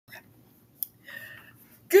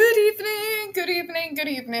good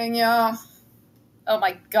evening, y'all. Oh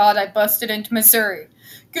my god, I busted into Missouri.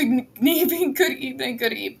 Good evening,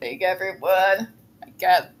 everyone.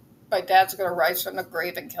 My dad's gonna rise from the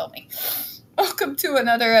grave and kill me. Welcome to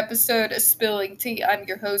another episode of Spilling Tea. I'm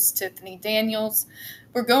your host, Tiffany Daniels.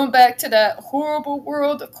 We're going back to that horrible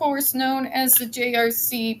world, of course, known as the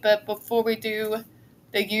JRC, but before we do,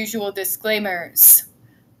 the usual disclaimers.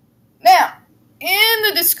 Now, in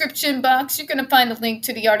the description box, you're going to find a link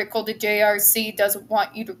to the article the JRC doesn't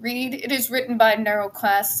want you to read. It is written by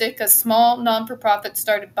NeuroClastic, a small non-for-profit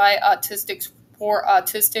started by Autistics for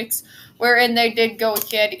Autistics, wherein they did go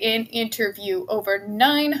ahead and interview over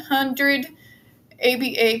 900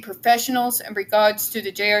 ABA professionals in regards to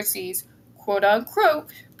the JRC's quote-unquote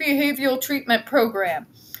behavioral treatment program.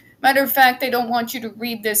 Matter of fact, they don't want you to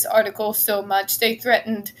read this article so much. They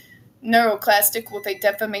threatened NeuroClastic with a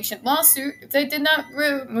defamation lawsuit if they did not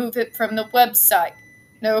remove it from the website.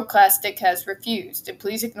 NeuroClastic has refused, and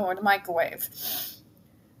please ignore the microwave.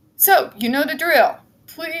 So, you know the drill.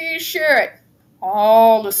 Please share it.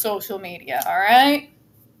 All the social media, alright?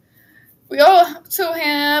 We also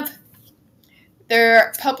have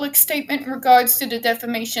their public statement in regards to the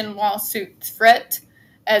defamation lawsuit threat,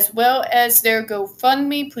 as well as their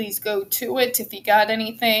GoFundMe. Please go to it if you got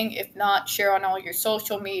anything. If not, share on all your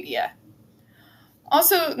social media.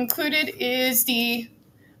 Also included is the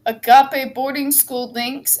Agape boarding school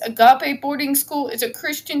links. Agape boarding school is a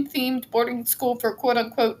Christian-themed boarding school for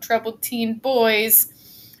quote-unquote troubled teen boys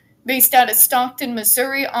based out of Stockton,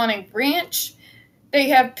 Missouri on a ranch. They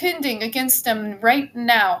have pending against them right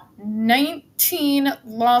now 19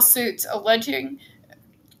 lawsuits alleging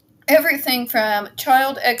everything from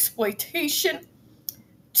child exploitation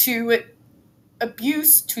to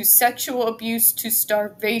abuse to sexual abuse to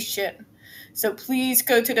starvation. So please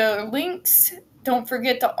go to the links. Don't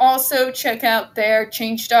forget to also check out their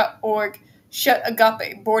change.org Shut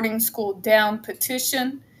Agape Boarding School Down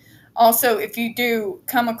petition. Also, if you do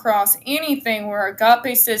come across anything where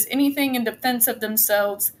Agape says anything in defense of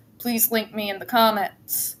themselves, please link me in the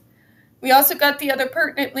comments. We also got the other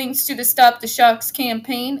pertinent links to the Stop the Shocks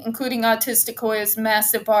campaign, including Hoya's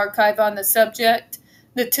massive archive on the subject,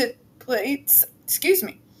 the templates,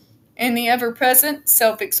 and the ever-present,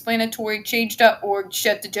 self-explanatory change.org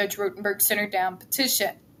Shut the Judge Rotenberg Center Down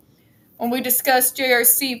petition. When we discuss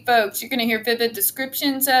JRC, folks, you're going to hear vivid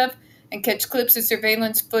descriptions of and catch clips of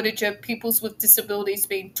surveillance footage of peoples with disabilities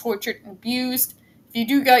being tortured and abused. If you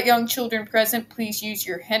do got young children present, please use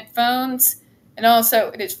your headphones. And also,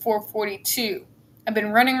 it is 4:42. I've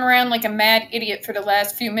been running around like a mad idiot for the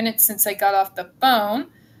last few minutes since I got off the phone.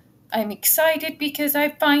 I'm excited because I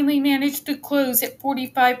finally managed to close at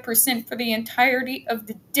 45% for the entirety of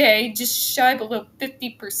the day, just shy below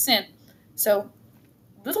 50%. So,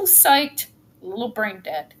 little psyched, little brain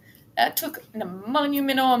dead. That took a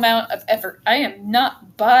monumental amount of effort. I am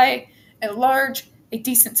not, by and large, a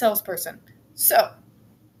decent salesperson. So,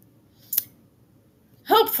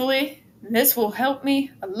 hopefully, this will help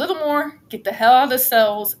me a little more get the hell out of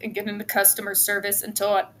sales and get into customer service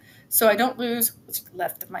so I don't lose what's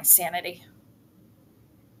left of my sanity.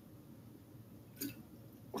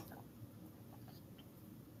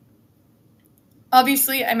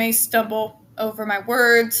 Obviously, I may stumble over my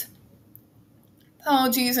words.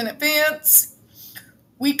 Apologies in advance.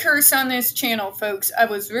 We curse on this channel, folks. I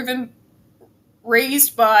was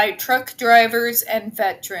raised by truck drivers and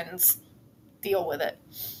veterans. Deal with it.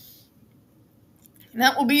 And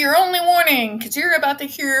that will be your only warning, because you're about to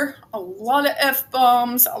hear a lot of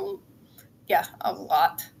F-bombs. A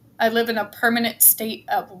lot. I live in a permanent state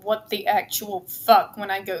of what the actual fuck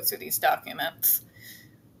when I go through these documents.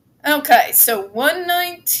 Okay, so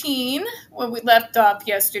 119, where we left off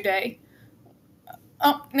yesterday.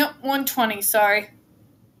 Oh, no, 120, sorry.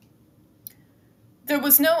 There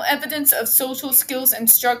was no evidence of social skills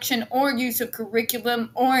instruction or use of curriculum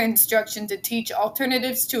or instruction to teach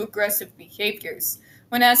alternatives to aggressive behaviors.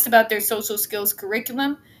 When asked about their social skills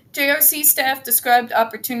curriculum, JRC staff described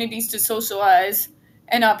opportunities to socialize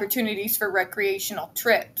and opportunities for recreational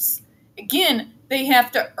trips. Again, they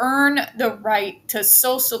have to earn the right to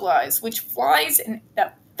socialize, which flies in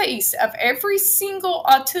the face of every single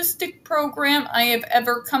autistic program I have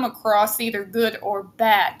ever come across, either good or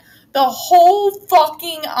bad. The whole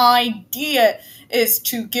fucking idea is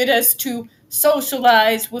to get us to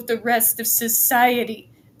socialize with the rest of society.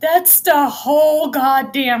 That's the whole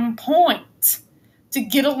goddamn point. To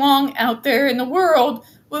get along out there in the world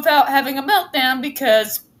without having a meltdown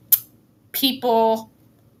because people,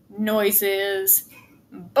 noises,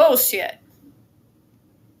 bullshit.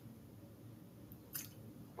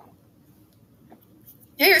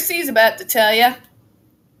 JRC is about to tell you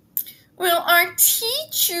Well, our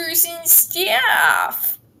teachers and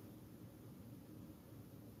staff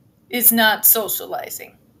is not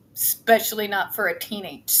socializing, especially not for a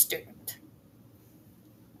teenage student.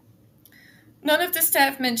 None of the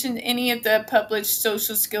staff mentioned any of the published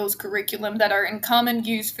social skills curriculum that are in common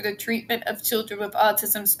use for the treatment of children with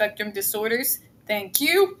autism spectrum disorders. Thank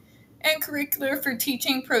you. And curricula for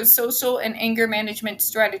teaching pro-social and anger management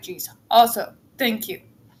strategies. Also, thank you.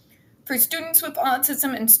 For students with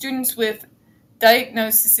autism and students with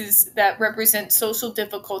diagnoses that represent social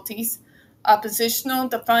difficulties, oppositional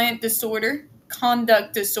defiant disorder,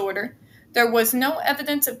 conduct disorder, there was no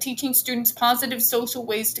evidence of teaching students positive social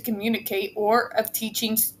ways to communicate or of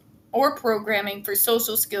teaching or programming for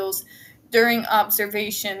social skills during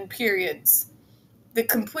observation periods. The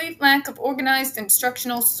complete lack of organized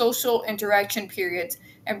instructional social interaction periods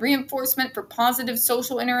and reinforcement for positive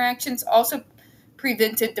social interactions also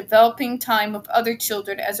prevented developing time with other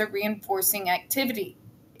children as a reinforcing activity.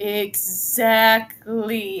 Exactly.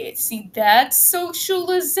 See, that's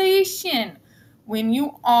socialization. When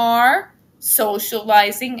you are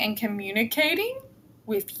socializing and communicating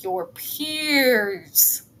with your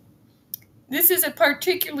peers. This is a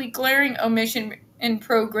particularly glaring omission in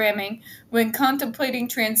programming when contemplating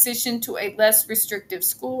transition to a less restrictive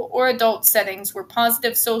school or adult settings where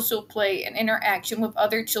positive social play and interaction with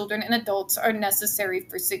other children and adults are necessary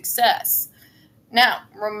for success. Now,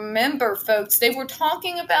 remember, folks, they were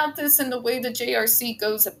talking about this in the way the JRC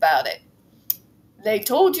goes about it. They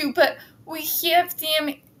told you, but we have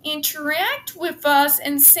them interact with us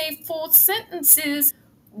and say full sentences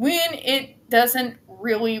when it doesn't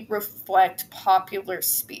really reflect popular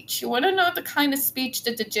speech. You want to know the kind of speech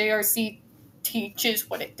that the JRC teaches,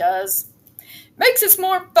 what it does? Makes us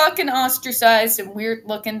more fucking ostracized and weird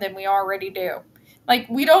looking than we already do. Like,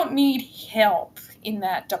 we don't need help in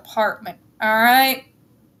that department, alright?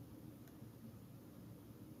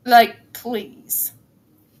 Like, please.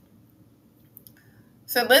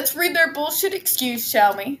 So let's read their bullshit excuse,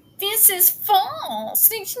 shall we? This is false.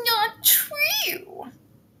 It's not true.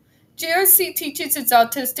 JRC teaches its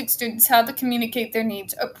autistic students how to communicate their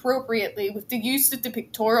needs appropriately with the use of the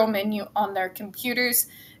pictorial menu on their computers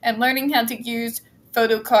and learning how to use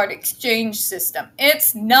photo card exchange system.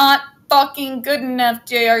 It's not fucking good enough,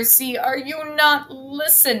 JRC. Are you not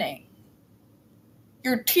listening?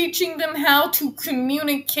 You're teaching them how to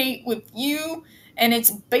communicate with you and its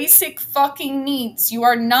basic fucking needs. You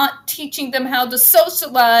are not teaching them how to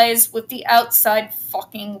socialize with the outside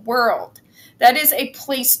fucking world. That is a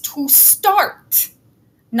place to start,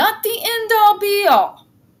 not the end-all be-all.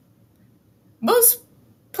 Most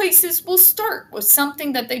places will start with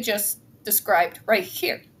something that they just described right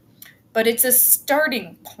here, but it's a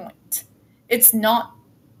starting point. It's not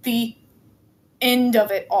the end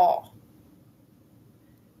of it all.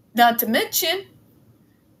 Not to mention,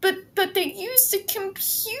 but they use the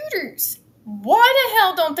computers. Why the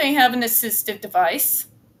hell don't they have an assistive device?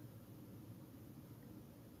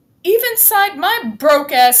 Even inside my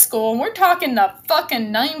broke-ass school, and we're talking the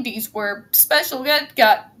fucking 90s where special ed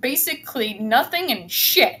got basically nothing and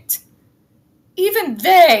shit. Even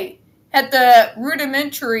they had the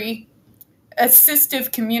rudimentary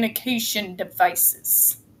assistive communication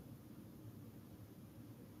devices.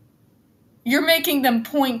 You're making them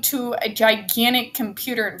point to a gigantic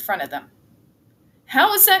computer in front of them.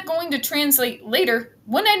 How is that going to translate later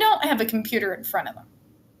when I don't have a computer in front of them?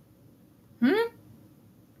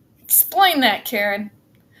 Explain that, Karen.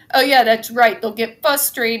 Oh yeah, that's right. They'll get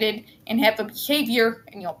frustrated and have a behavior,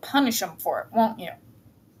 and you'll punish them for it, won't you?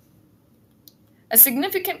 A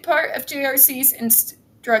significant part of JRC's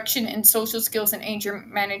instruction in social skills and anger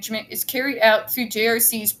management is carried out through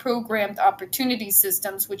JRC's programmed opportunity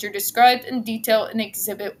systems, which are described in detail in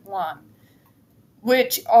Exhibit 1,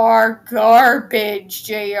 which are garbage,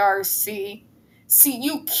 JRC. See,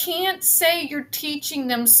 you can't say you're teaching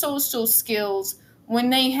them social skills when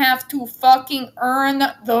they have to fucking earn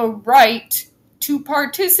the right to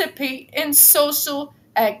participate in social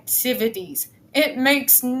activities. It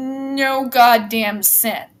makes no goddamn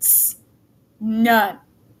sense. None.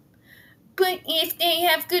 But if they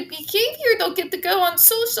have good behavior, they'll get to go on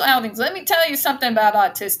social outings. Let me tell you something about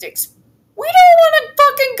autistics. We don't want to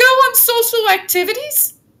fucking go on social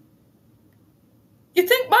activities. You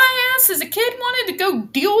think my ass as a kid wanted to go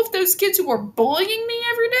deal with those kids who were bullying me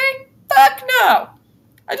every day? Fuck no.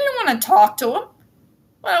 I didn't want to talk to them.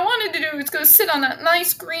 What I wanted to do was go sit on that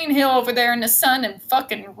nice green hill over there in the sun and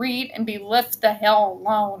fucking read and be left the hell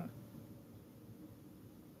alone.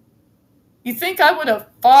 You think I would have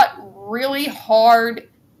fought really hard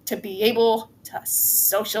to be able to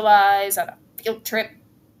socialize on a field trip?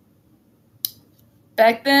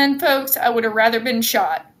 Back then, folks, I would have rather been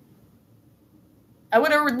shot. I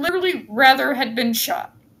would have literally rather had been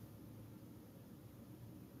shot.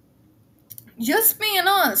 Just being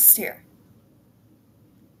honest here.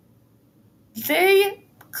 They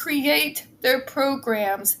create their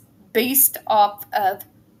programs based off of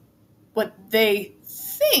what they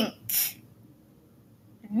think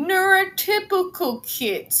neurotypical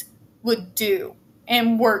kids would do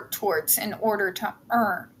and work towards in order to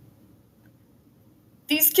earn.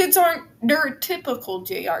 These kids aren't neurotypical,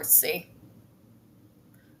 JRC.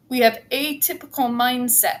 We have atypical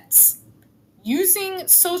mindsets. Using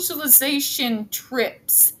socialization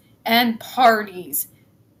trips and parties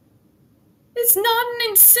is not an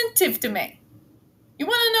incentive to me. You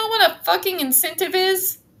want to know what a fucking incentive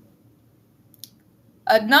is?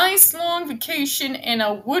 A nice long vacation in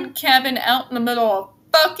a wood cabin out in the middle of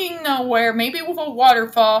fucking nowhere, maybe with a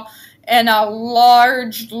waterfall, and a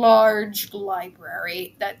large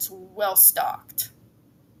library that's well stocked.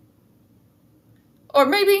 Or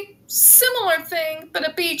maybe similar thing, but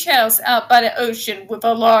a beach house out by the ocean with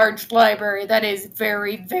a large library that is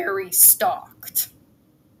very stocked.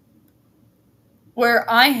 Where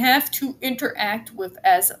I have to interact with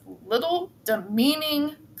as little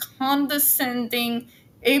demeaning, condescending,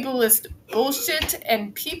 ableist bullshit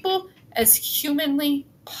and people as humanly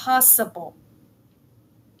possible.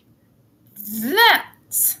 That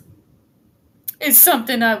is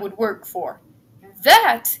something I would work for.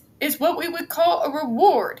 That is what we would call a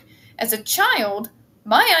reward. As a child,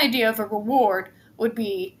 my idea of a reward would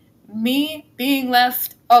be me being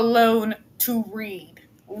left alone to read.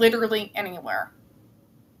 Literally anywhere.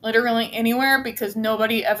 Literally anywhere, because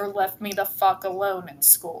nobody ever left me the fuck alone in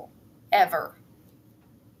school. Ever.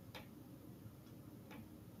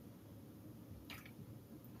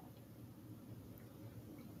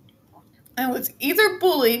 I was either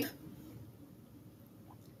bullied,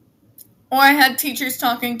 or I had teachers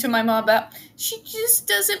talking to my mom about, she just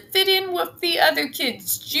doesn't fit in with the other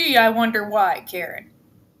kids. Gee, I wonder why, Karen.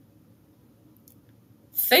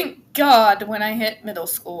 Thank God when I hit middle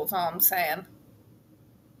school is all I'm saying.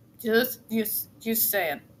 Just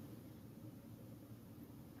saying.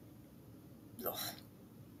 Ugh.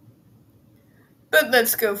 But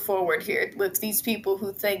let's go forward here with these people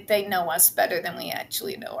who think they know us better than we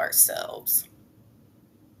actually know ourselves.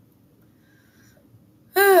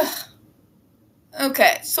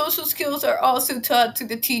 Okay, social skills are also taught through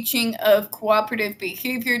the teaching of cooperative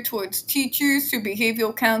behavior towards teachers through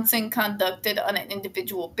behavioral counseling conducted on an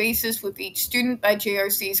individual basis with each student by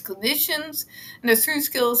JRC's clinicians, and the through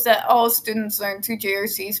skills that all students learn through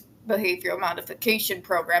JRC's behavioral modification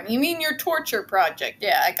program. You mean your torture project?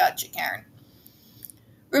 Yeah, I got you, Karen.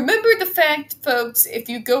 Remember the fact, folks, if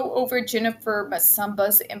you go over Jennifer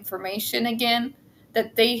Masamba's information again,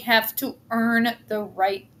 that they have to earn the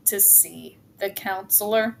right to see the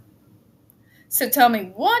counselor. So tell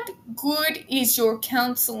me, what good is your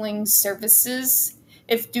counseling services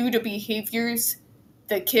if due to behaviors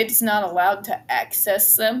the kid's not allowed to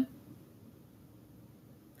access them?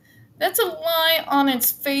 That's a lie on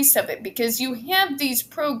its face of it, because you have these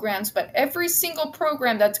programs, but every single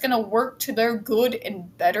program that's going to work to their good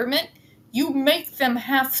and betterment, you make them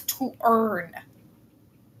have to earn.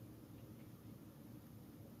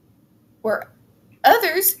 Where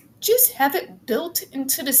others just have it built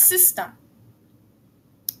into the system.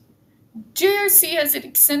 JRC has an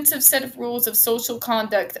extensive set of rules of social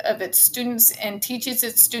conduct of its students and teaches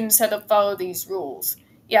its students how to follow these rules.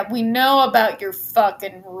 Yeah, we know about your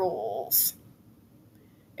fucking rules.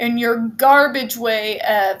 And your garbage way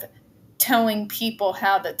of telling people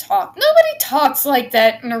how to talk. Nobody talks like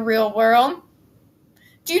that in the real world.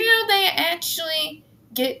 Do you know they actually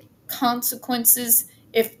get consequences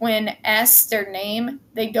if when asked their name,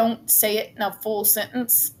 they don't say it in a full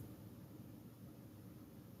sentence?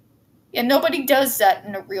 Yeah, nobody does that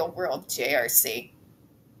in the real world, JRC.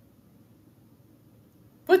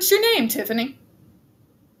 What's your name, Tiffany?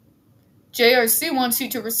 JRC wants you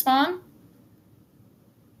to respond.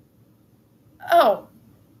 Oh,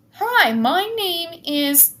 hi, my name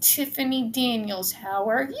is Tiffany Daniels. How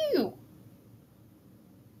are you?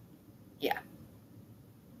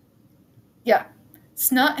 Yeah.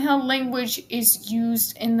 It's not how language is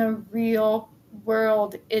used in the real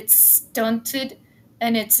world. It's stunted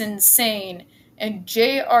and it's insane. And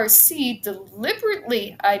JRC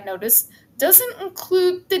deliberately, I noticed, doesn't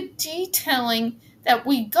include the detailing that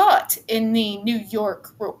we got in the New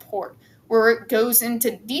York report, where it goes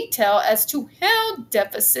into detail as to how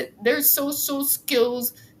deficit their social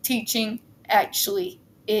skills teaching actually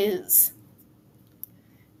is.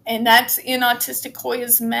 And that's in Autistic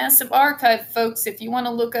Hoya's massive archive, folks, if you want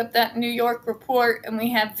to look up that New York report, and we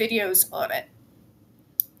have videos on it.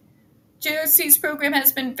 JRC's program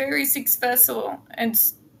has been very successful and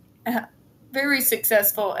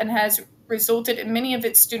has resulted in many of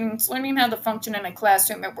its students learning how to function in a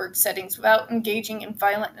classroom and work settings without engaging in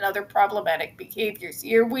violent and other problematic behaviors.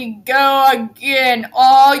 Here we go again.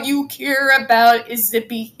 All you care about is the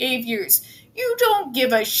behaviors. You don't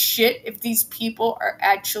give a shit if these people are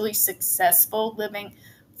actually successful, living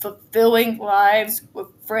fulfilling lives with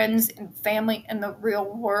friends and family in the real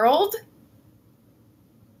world.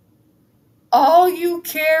 All you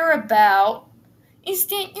care about is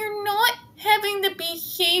that you're not having the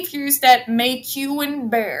behaviors that make you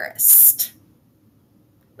embarrassed.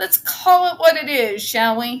 Let's call it what it is,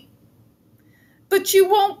 shall we? But you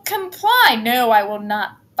won't comply. No, I will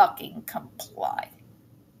not fucking comply.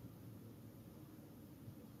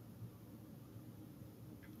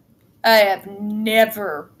 I have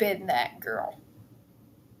never been that girl.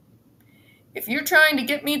 If you're trying to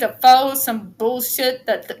get me to follow some bullshit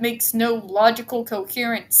that makes no logical,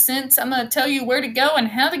 coherent sense, I'm going to tell you where to go and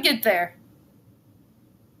how to get there.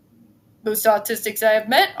 Most autistics I have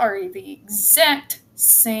met are the exact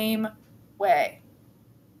same way.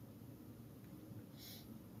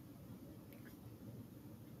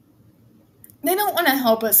 They don't want to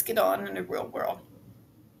help us get on in the real world.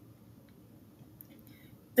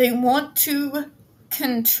 They want to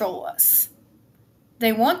control us.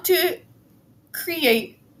 They want to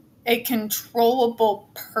create a controllable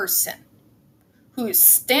person who is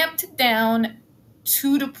stamped down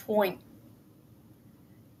to the point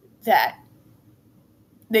that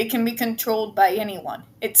they can be controlled by anyone.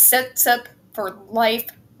 It sets up for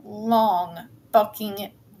lifelong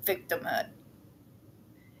fucking victimhood.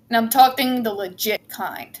 And I'm talking the legit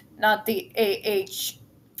kind, not the AH.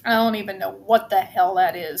 I don't even know what the hell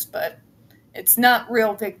that is, but it's not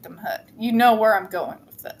real victimhood. You know where I'm going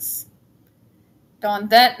with this. On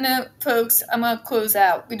that note, folks, I'm going to close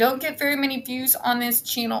out. We don't get very many views on this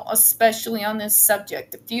channel, especially on this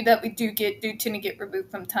subject. The few that we do tend to get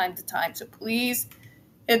removed from time to time. So please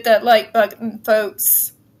hit that like button,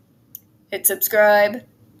 folks. Hit subscribe.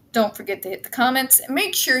 Don't forget to hit the comments. And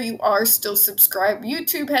make sure you are still subscribed.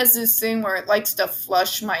 YouTube has this thing where it likes to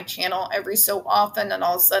flush my channel every so often, and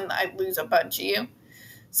all of a sudden I lose a bunch of you.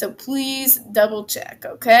 So please double check,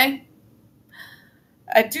 okay?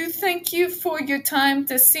 I do thank you for your time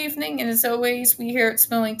this evening, and as always, we here at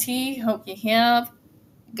Spilling Tea hope you have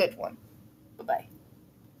a good one.